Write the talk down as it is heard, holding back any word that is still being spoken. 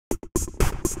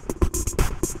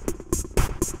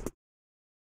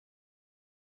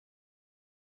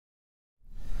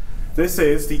This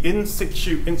is the In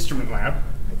Situ Instrument Lab,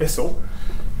 ISIL.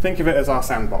 Think of it as our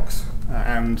sandbox.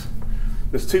 And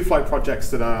there's 2 flight projects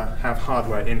that have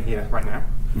hardware in here right now.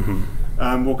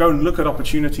 Mm-hmm. We'll go and look at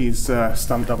opportunities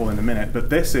stunt double in a minute, but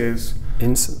this is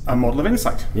a model of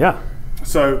InSight. Yeah.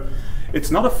 So it's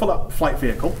not a full-up flight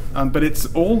vehicle, but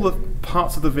it's all the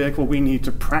parts of the vehicle we need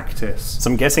to practice.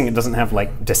 So I'm guessing it doesn't have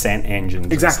like descent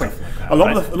engines. Exactly. And stuff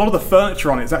like that, a lot of the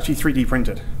furniture on it is actually 3D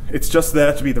printed. It's just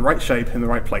there to be the right shape in the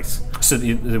right place. So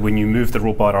when you move the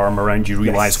robot arm around, you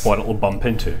realize what it'll bump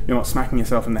into. You're not smacking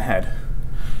yourself in the head.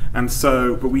 And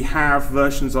so, but we have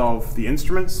versions of the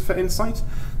instruments for InSight,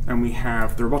 and we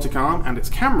have the robotic arm and its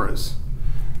cameras.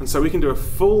 And so we can do a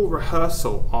full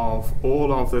rehearsal of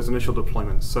all of those initial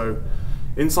deployments. So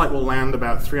InSight will land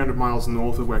about 300 miles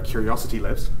north of where Curiosity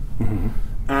lives. Mm-hmm.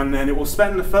 And then it will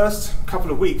spend the first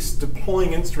couple of weeks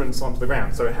deploying instruments onto the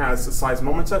ground. So it has a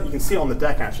seismometer. You can see it on the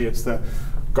deck, actually. It's the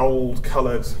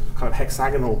gold-colored kind of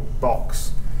hexagonal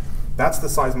box. That's the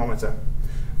seismometer.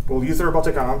 We'll use the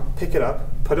robotic arm, pick it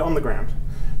up, put it on the ground.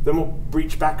 Then we'll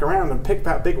reach back around and pick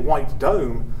that big white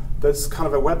dome that's kind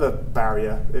of a weather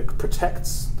barrier. It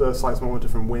protects the seismometer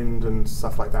from wind and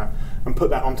stuff like that, and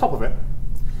put that on top of it.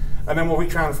 And then we'll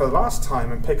reach around for the last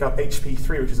time and pick up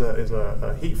HP3, which is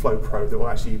a heat flow probe that will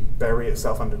actually bury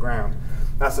itself underground.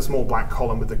 That's a small black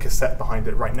column with the cassette behind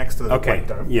it right next to the white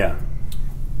dome. Yeah.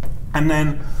 And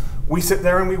then we sit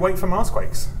there and we wait for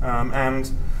Marsquakes.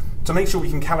 And to make sure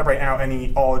we can calibrate out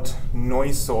any odd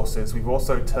noise sources, we've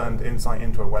also turned InSight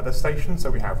into a weather station. So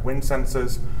we have wind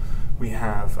sensors, we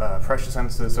have pressure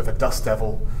sensors. So if a dust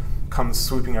devil comes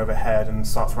swooping overhead and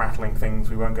starts rattling things,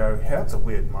 we won't go, hey, that's a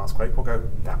weird Marsquake. We'll go,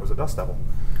 that was a dust devil.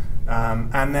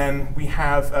 And then we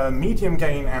have medium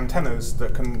gain antennas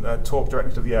that can talk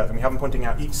directly to the Earth, and we have them pointing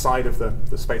out each side of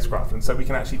the spacecraft. And so we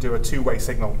can actually do a 2-way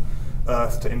signal,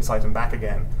 Earth to InSight and back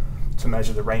again, to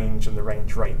measure the range and the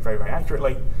range rate very, very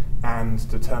accurately, and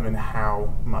determine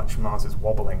how much Mars is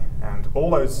wobbling. And all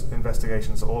those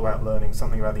investigations are all about learning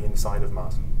something about the inside of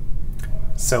Mars.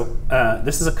 So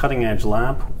this is a cutting-edge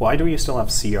lab. Why do you still have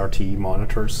CRT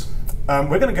monitors?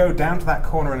 We're going to go down to that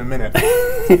corner in a minute.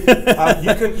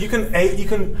 You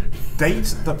can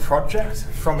date the project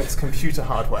from its computer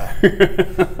hardware.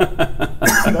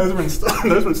 Those were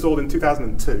installed in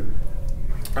 2002,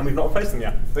 and we've not replaced them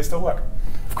yet. They still work.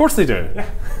 Of course they do. Yeah.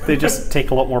 They just take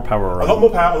a lot more power around. A lot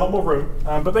more power, a lot more room,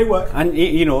 but they work. And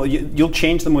you know, you'll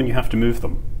change them when you have to move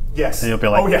them. Yes. And you'll be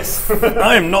like, oh yes,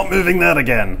 I am not moving that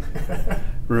again.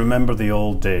 Remember the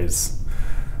old days.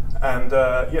 And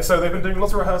yeah, so they've been doing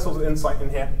lots of rehearsals with InSight in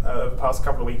here the past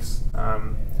couple of weeks.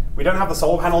 We don't have the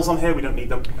solar panels on here, we don't need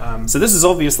them. So this is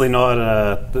obviously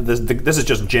not this is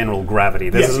just general gravity.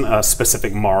 This isn't a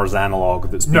specific Mars analog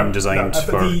that's been designed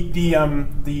for...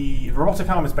 The robotic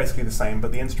arm is basically the same,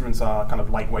 but the instruments are kind of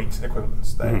lightweight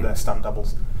equivalents. They're stunt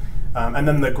doubles. And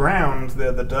then the ground,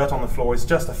 the dirt on the floor, is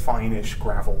just a fine-ish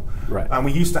gravel. Right. And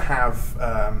we used to have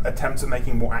attempts at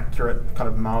making more accurate kind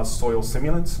of Mars soil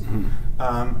simulants. Mm-hmm.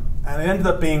 And it ended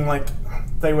up being like,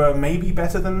 they were maybe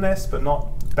better than this, but not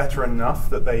better enough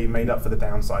that they made up for the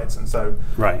downsides. And so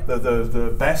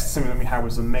the best simulant we had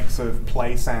was a mix of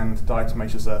play sand,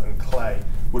 diatomaceous earth, and clay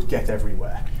would get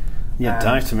everywhere. Yeah,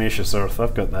 diatomaceous earth,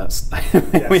 I've got that.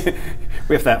 Yes.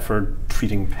 we have that for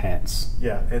treating pets.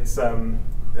 Yeah, it's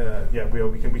yeah,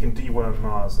 we can deworm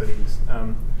Mars at ease.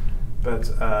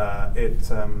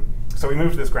 So we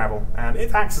moved to this gravel, and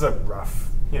it acts as a rough,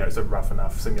 it's a rough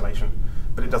enough simulation,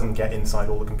 but it doesn't get inside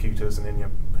all the computers and in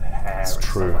your hair and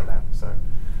stuff like that. So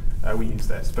we use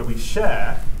this, but we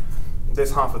share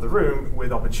this half of the room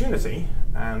with Opportunity,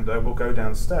 and we'll go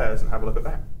downstairs and have a look at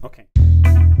that. Okay.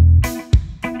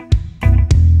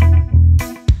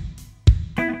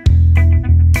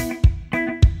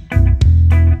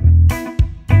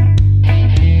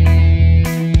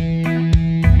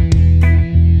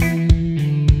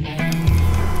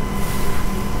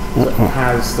 So it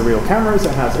has the real cameras,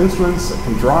 it has instruments, it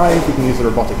can drive, we can use the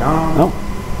robotic arm.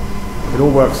 Oh. It all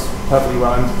works perfectly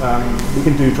well, and we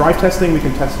can do drive testing, we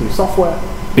can test new software.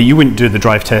 But you wouldn't do the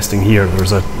drive testing here,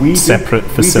 there's a separate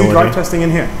facility. We do drive testing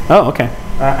in here. Oh, okay.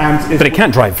 But it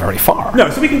can't drive very far. No,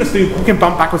 so we can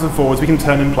bump backwards and forwards, we can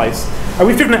turn in place.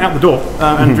 We've driven it out the door,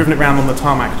 and driven it around on the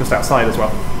tarmac just outside as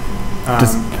well.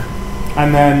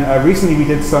 And then recently we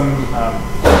did some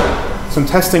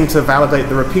testing to validate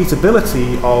the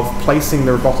repeatability of placing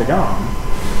the robotic arm,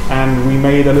 and we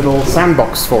made a little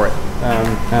sandbox for it,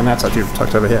 and that's actually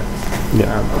tucked over here.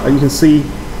 Yeah. You can see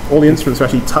all the instruments are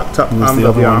actually tucked up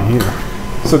under the arm. Here.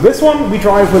 So this one we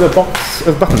drive with a box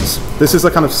of buttons. This is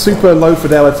a kind of super low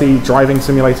fidelity driving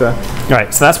simulator.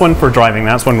 Right, so that's one for driving,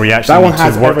 that's one where you actually need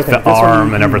to work the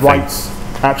arm and everything.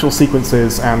 actual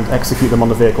sequences and execute them on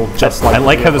the vehicle, just like I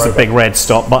like how there's a big red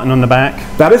stop button on the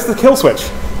back. That is the kill switch.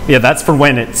 Yeah, that's for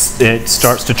when it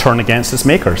starts to turn against its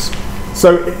makers.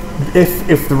 So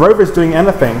if the rover is doing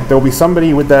anything, there will be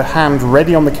somebody with their hand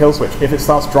ready on the kill switch. If it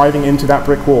starts driving into that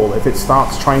brick wall, if it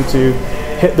starts trying to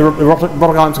hit the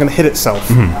robotic arm is going to hit itself,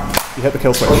 you hit the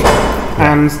kill switch.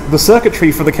 Yeah. And the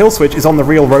circuitry for the kill switch is on the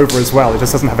real rover as well. It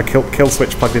just doesn't have a kill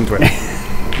switch plugged into it.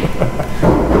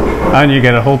 And you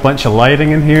get a whole bunch of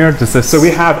lighting in here. Does this? So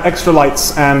we have extra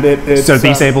lights, and it's. So are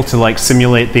these able to like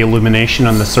simulate the illumination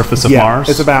on the surface of Mars?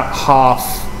 It's about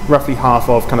roughly half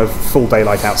of kind of full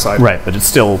daylight outside. Right, but it's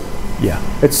still, yeah.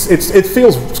 It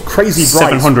feels crazy bright.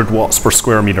 700 watts per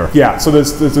square meter. Yeah. So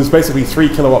there's basically 3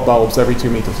 kilowatt bulbs every 2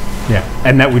 meters. Yeah,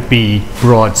 and that would be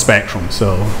broad spectrum.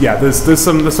 So yeah, there's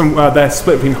some they're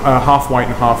split between half white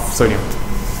and half sodium.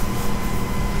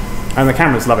 And the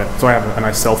cameras love it, so I have a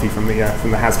nice selfie from the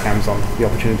has cams on the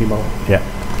Opportunity model. Yeah.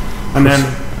 And then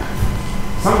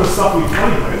some of the stuff we've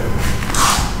played with.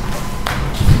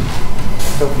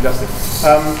 Filthy dusty.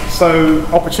 So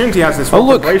Opportunity has this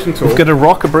rock abrasion tool. We've got a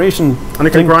rock abrasion, and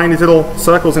it can grind these little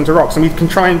circles into rocks, and we can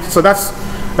try and. So that's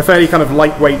a fairly kind of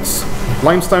lightweight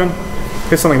limestone.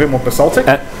 Here's something a bit more basaltic.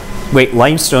 Wait,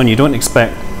 limestone? You don't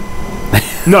expect?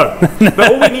 No,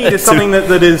 but all we need is something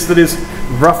that is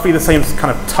roughly the same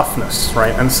kind of toughness,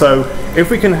 right? And so if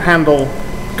we can handle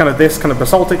kind of this kind of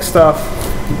basaltic stuff,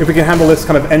 if we can handle this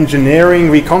kind of engineering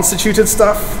reconstituted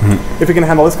stuff, if we can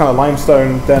handle this kind of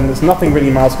limestone, then there's nothing really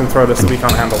Mars can throw at us that we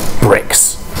can't handle.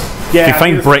 Bricks. Yeah. If you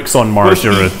find bricks on Mars,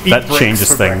 that changes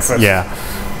things. Breakfast. Yeah.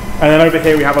 And then over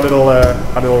here we have a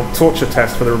little torture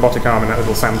test for the robotic arm in that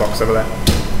little sandbox over there.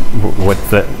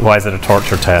 Why is it a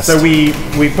torture test? So we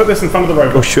put this in front of the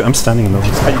rover. Oh shoot! I'm standing in the way.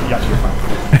 Yeah, you're fine.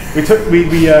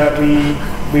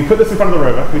 We put this in front of the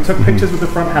rover. We took pictures with the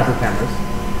front hazard cameras,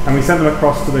 and we sent them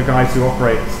across to the guys who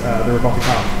operate the robotic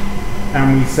arm.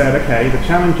 And we said, okay, the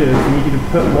challenge is we need you to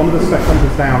put one of the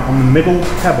spectrometers down on the middle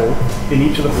pebble in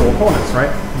each of the 4 corners,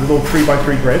 right? The little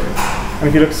 3x3 grid. And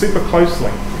if you look super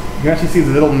closely, you can actually see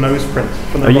the little nose print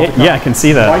from the robotic arm. Yeah, I can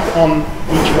see that. Right on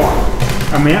each one.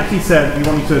 And we actually said we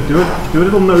want you to do a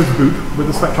little nose boop with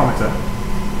the spectrometer,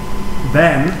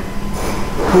 then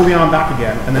pull the arm back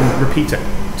again, and then repeat it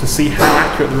to see how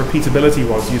accurate the repeatability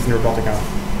was using the robotic arm.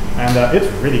 And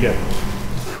it's really good.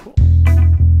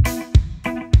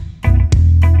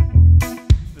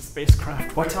 The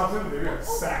spacecraft. What?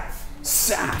 SAF.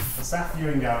 SAF. The SAF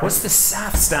viewing gallery. What's the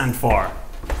SAF stand for?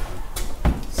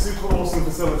 Super awesome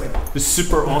facility. The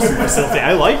super awesome facility.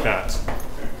 I like that.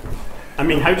 I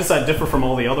mean, how does that differ from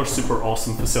all the other super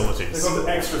awesome facilities? It's on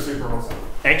the extra super awesome.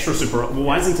 Extra super. Well,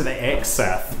 why isn't it the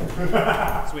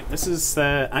XSAF? So wait, this is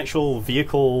the actual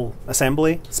vehicle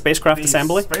assembly, spacecraft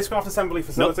assembly? Spacecraft assembly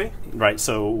facility. Nope. Right,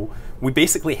 so we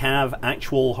basically have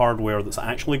actual hardware that's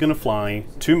actually going to fly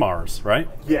to Mars, right?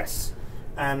 Yes.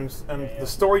 And the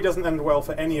story doesn't end well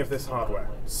for any of this hardware.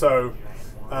 So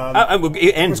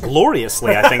it ends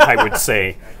gloriously, I think I would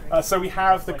say. So we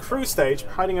have the crew stage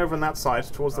hiding over on that side,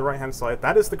 towards the right-hand side.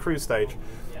 That is the crew stage.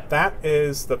 That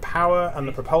is the power and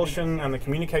the propulsion and the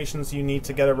communications you need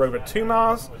to get a rover to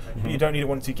Mars, but you don't need it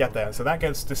once you get there. So that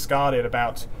gets discarded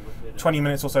about 20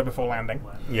 minutes or so before landing.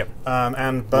 Yep.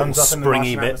 And burns up in the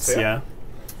Martian bits, atmosphere.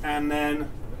 yeah. And then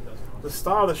the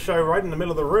star of the show, right in the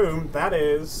middle of the room, that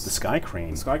is... the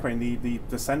skycrane. The skycrane, the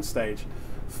descent stage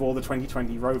for the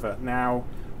 2020 rover. Now,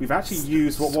 we've actually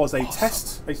used what was a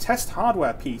test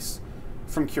hardware piece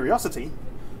from Curiosity,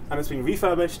 and it's been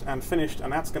refurbished and finished,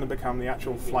 and that's going to become the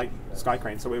actual flight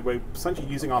skycrane. So we're essentially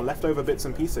using our leftover bits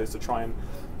and pieces to try and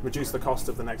reduce the cost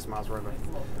of the next Mars rover.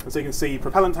 And so you can see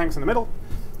propellant tanks in the middle.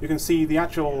 You can see the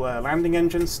actual landing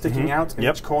engines sticking out in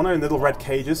each corner in little red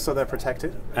cages, so they're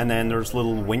protected. And then there's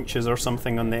little winches or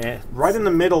something on there. Right in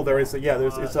the middle, there is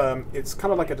it's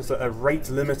kind of like a rate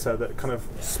limiter that kind of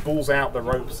spools out the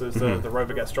ropes as the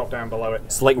rover gets dropped down below it.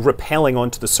 It's like rappelling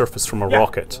onto the surface from a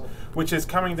rocket, which is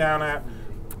coming down at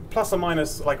plus or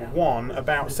minus like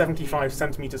about 75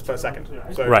 centimeters per second.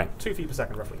 So 2 feet per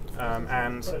second roughly.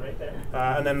 And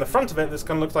then the front of it, this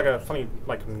kind of looks like a funny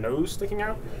like nose sticking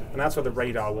out, and that's where the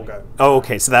radar will go. Oh,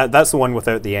 okay. So that's the one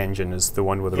without the engine is the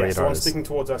one with the radar. The one sticking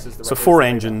towards us is the radar. So 4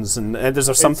 engines, and is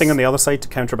there something on the other side to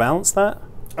counterbalance that?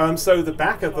 So the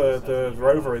back of the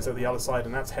rover is at the other side,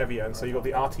 and that's heavier, and so you've got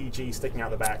the RTG sticking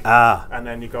out the back. And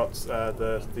then you've got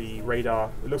the radar.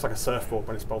 It looks like a surfboard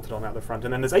when it's bolted on out the front.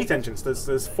 And then there's 8 engines.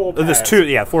 There's 4 pairs.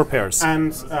 There's 4 pairs.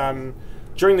 And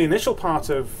during the initial part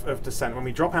of descent, when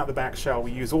we drop out the back shell,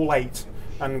 we use all 8,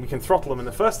 and we can throttle them. And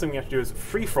the first thing we have to do is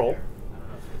free fall.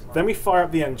 Then we fire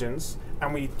up the engines,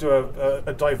 and we do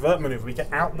a divert maneuver. We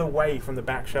get out the way from the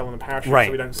back shell and the parachute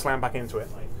so we don't slam back into it.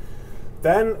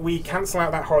 Then we cancel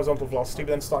out that horizontal velocity, we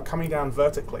then start coming down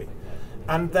vertically.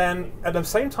 And then at the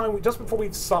same time, just before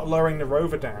we start lowering the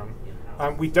rover down,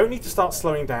 we don't need to start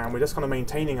slowing down, we're just kind of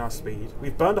maintaining our speed.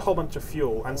 We've burned a whole bunch of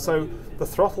fuel, and so the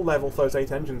throttle level for those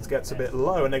 8 engines gets a bit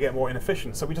low and they get more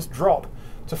inefficient. So we just drop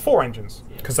to 4 engines.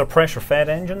 Because they're pressure-fed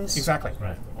engines? Exactly.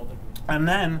 Right. And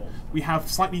then we have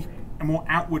slightly more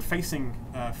outward-facing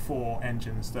 4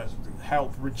 engines that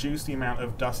help reduce the amount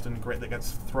of dust and grit that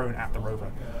gets thrown at the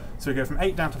rover. So we go from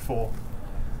 8 down to 4.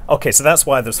 Okay, so that's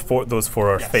why those four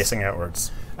are facing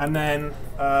outwards. And then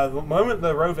the moment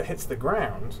the rover hits the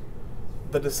ground,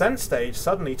 the descent stage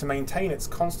suddenly, to maintain its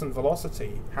constant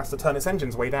velocity, has to turn its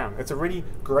engines way down. It's a really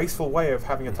graceful way of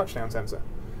having a touchdown sensor.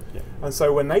 Yeah. And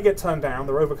so when they get turned down,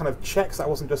 the rover kind of checks that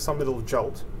wasn't just some little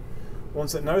jolt.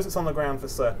 Once it knows it's on the ground for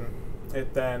certain,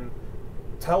 it then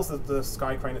tells the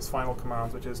skycrane its final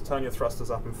commands, which is turn your thrusters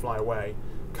up and fly away,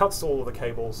 cuts all of the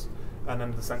cables, and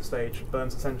then the descent stage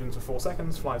burns its engine for 4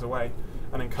 seconds, flies away,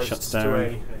 and then coasts to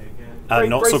a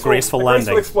not so graceful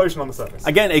landing. Graceful explosion on the surface.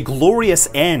 Again, a glorious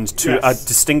end to a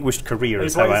distinguished career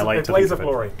is how I like to think of it. A blaze of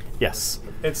glory. Yes.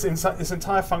 Its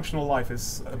entire functional life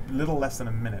is a little less than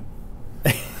a minute.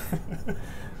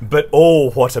 But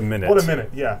oh, what a minute. What a minute,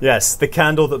 yeah. Yes, the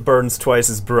candle that burns twice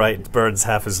as bright burns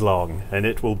half as long, and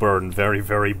it will burn very,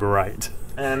 very bright.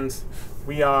 And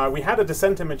we had a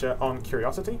descent imager on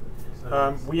Curiosity.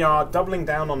 We are doubling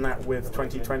down on that with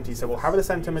 2020, so we'll have a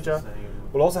descent imager.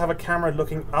 We'll also have a camera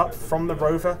looking up from the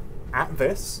rover at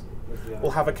this.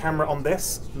 We'll have a camera on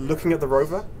this looking at the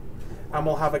rover. And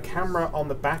we'll have a camera on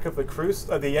the back of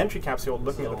the entry capsule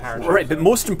looking at the parachute. Right, but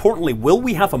most importantly, will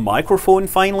we have a microphone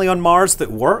finally on Mars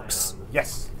that works?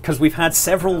 Yes. Because we've had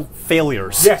several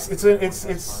failures. Yes,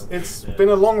 it's been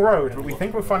a long road, but we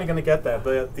think we're finally going to get there.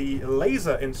 The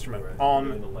laser instrument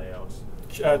on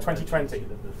 2020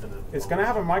 is going to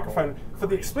have a microphone for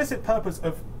the explicit purpose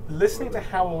of listening to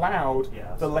how loud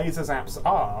the laser zaps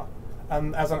are,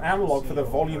 and as an analog for the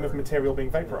volume of material being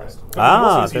vaporized.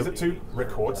 Ah, use it to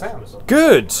record sounds.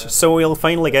 Good. So we'll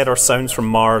finally get our sounds from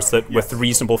Mars with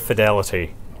reasonable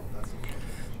fidelity.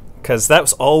 Because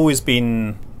that's always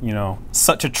been,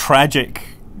 such a tragic.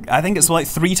 I think it's like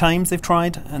 3 times they've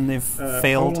tried and they've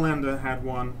failed. Lander had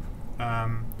one.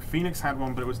 Phoenix had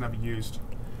one, but it was never used.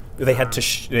 They had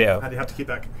to. They had to keep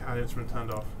that instrument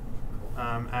turned off.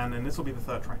 And then this will be the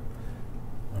 3rd try.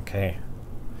 Okay.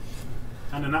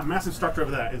 And then that massive structure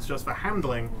over there is just for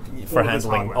handling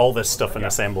all this stuff and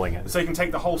assembling it. So you can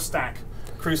take the whole stack,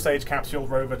 crew stage, capsule,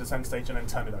 rover, descent stage, and then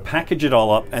turn it over. Package it all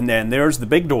up, and then there's the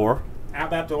big door.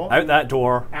 Out that door. Out that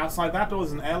door. Outside that door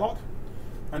is an airlock.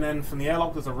 And then from the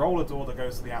airlock there's a roller door that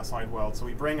goes to the outside world. So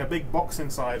we bring a big box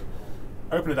inside,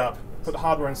 open it up, put the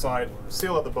hardware inside,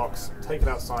 seal up the box, take it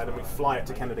outside, and we fly it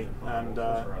to Kennedy and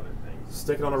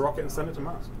stick it on a rocket and send it to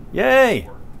Mars. Yay!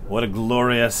 What a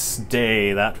glorious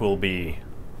day that will be.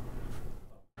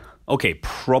 Okay,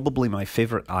 probably my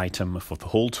favorite item for the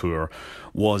whole tour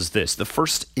was this, the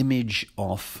first image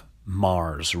of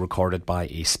Mars recorded by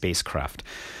a spacecraft.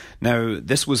 Now,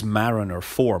 this was Mariner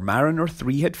 4. Mariner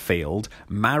 3 had failed.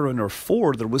 Mariner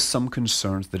 4, there was some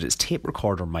concerns that its tape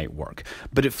recorder might work.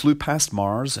 But it flew past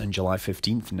Mars on July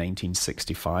 15th,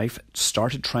 1965,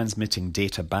 started transmitting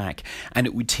data back, and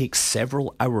it would take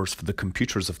several hours for the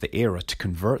computers of the era to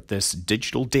convert this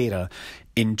digital data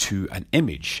into an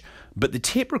image. But the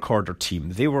tape recorder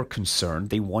team, they were concerned.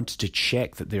 They wanted to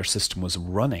check that their system was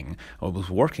running or was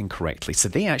working correctly. So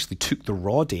they actually took the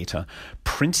raw data,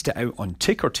 printed it out on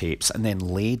ticker tapes, and then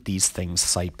laid these things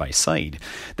side by side.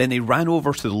 Then they ran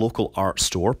over to the local art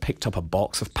store, picked up a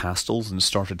box of pastels, and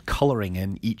started colouring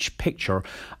in each picture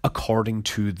according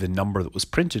to the number that was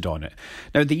printed on it.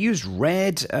 Now, they used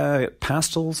red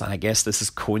pastels, and I guess this is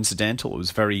coincidental. It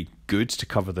was very good to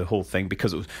cover the whole thing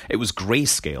because it was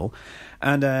grayscale.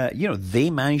 And, they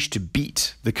managed to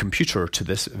beat the computer to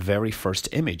this very first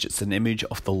image. It's an image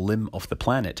of the limb of the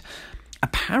planet.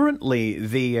 Apparently,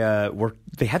 they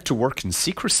had to work in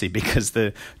secrecy because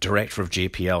the director of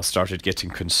JPL started getting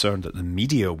concerned that the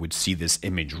media would see this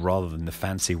image rather than the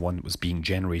fancy one that was being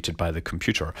generated by the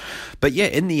computer. But yeah,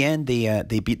 in the end,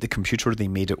 they beat the computer. They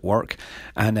made it work,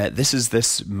 and this is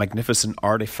this magnificent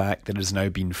artifact that has now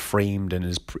been framed and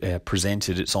is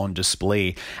presented. It's on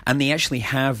display, and they actually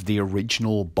have the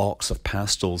original box of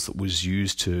pastels that was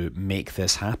used to make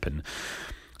this happen.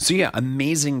 So yeah,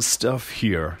 amazing stuff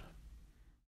here.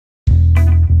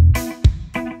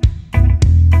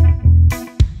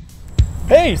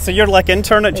 Hey, so you're like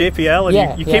intern at JPL,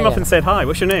 and you came up and said hi.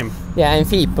 What's your name? Yeah, I'm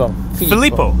Filippo.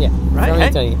 Filippo. Yeah, right? from Hey?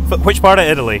 Italy. Which part of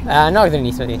Italy? Northern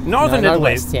Italy. Northern Italy.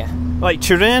 Northwest, yeah. Like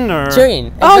Turin or?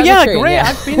 Turin. Oh exactly yeah, Turin, great. yeah.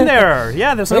 I've been there.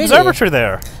 Yeah, there's an Really? observatory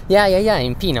there. Yeah,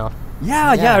 in Pino.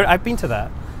 Yeah, I've been to that.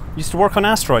 Used to work on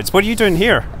asteroids. What are you doing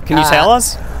here? Can you tell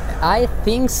us? I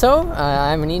think so.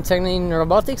 I'm an intern in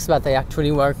robotics, but I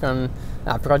actually work on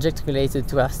a project related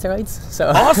to asteroids. So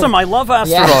Awesome, I love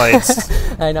asteroids.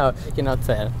 I know, you cannot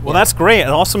tell. Well, that's great.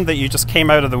 Awesome that you just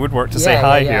came out of the woodwork to say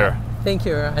hi here. Thank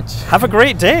you very much. Have a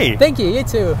great day. Thank you, you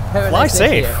too. Have a Fly nice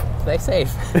day safe. here. Fly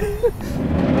safe.